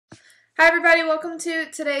Hi everybody, welcome to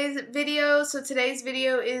today's video. So today's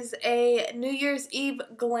video is a New Year's Eve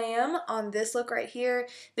glam on this look right here.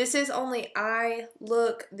 This is only eye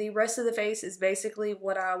look. The rest of the face is basically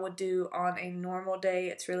what I would do on a normal day.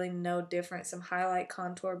 It's really no different. Some highlight,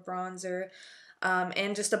 contour, bronzer,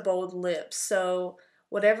 and just a bold lip. So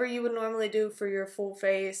whatever you would normally do for your full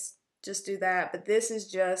face, just do that. But this is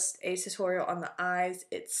just a tutorial on the eyes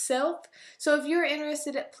itself. So if you're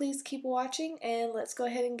interested, please keep watching and let's go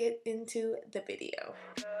ahead and get into the video.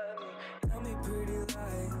 Tell me pretty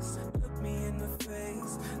lies, look me in the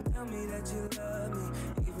face, tell me that you love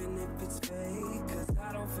me, even if it's fake, 'cause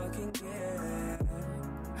I don't fucking care at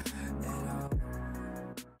all.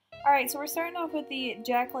 Alright, so we're starting off with the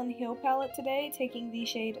Jaclyn Hill palette today, taking the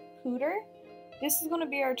shade Pooter. This is going to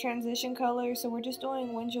be our transition color, so we're just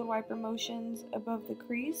doing windshield wiper motions above the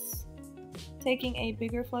crease. Taking a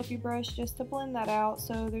bigger fluffy brush just to blend that out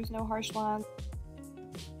so there's no harsh lines.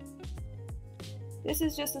 This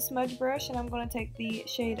is just a smudge brush, and I'm going to take the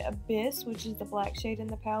shade Abyss, which is the black shade in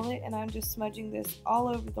the palette, and I'm just smudging this all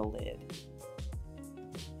over the lid.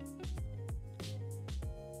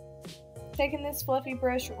 Taking this fluffy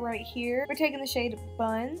brush right here, we're taking the shade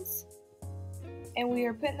Buns, and we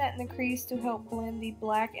are putting that in the crease to help blend the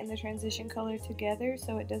black and the transition color together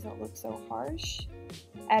so it doesn't look so harsh.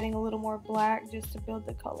 Adding a little more black just to build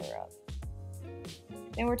the color up.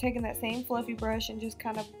 Then we're taking that same fluffy brush and just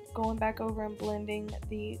kind of going back over and blending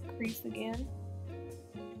the crease again.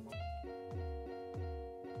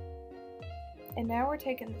 And now we're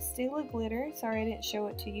taking the Stila glitter. Sorry I didn't show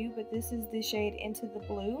it to you, but this is the shade Into the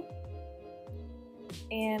Blue.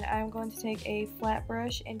 And I'm going to take a flat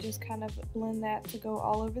brush and just kind of blend that to go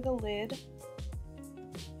all over the lid.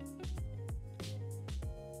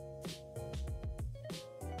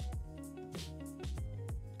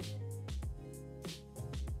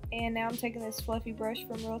 And now I'm taking this fluffy brush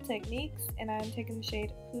from Real Techniques, and I'm taking the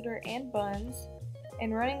shade Pooter and Buns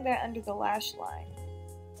and running that under the lash line.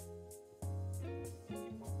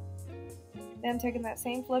 Then I'm taking that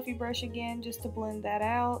same fluffy brush again just to blend that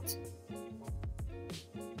out.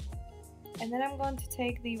 And then I'm going to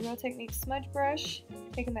take the Real Techniques smudge brush,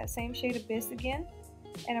 taking that same shade Abyss again,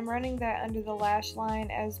 and I'm running that under the lash line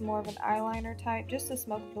as more of an eyeliner type just to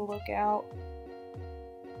smoke the look out.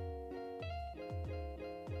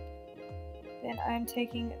 Then I'm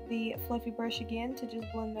taking the fluffy brush again to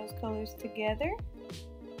just blend those colors together.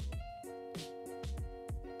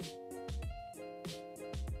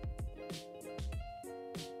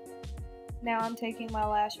 Now I'm taking my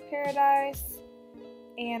Lash Paradise,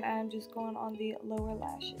 and I'm just going on the lower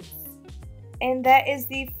lashes. And that is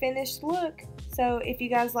the finished look. So if you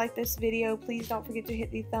guys like this video, please don't forget to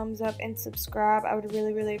hit the thumbs up and subscribe. I would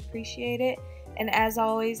really appreciate it. And as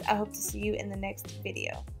always, I hope to see you in the next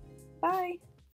video. Bye!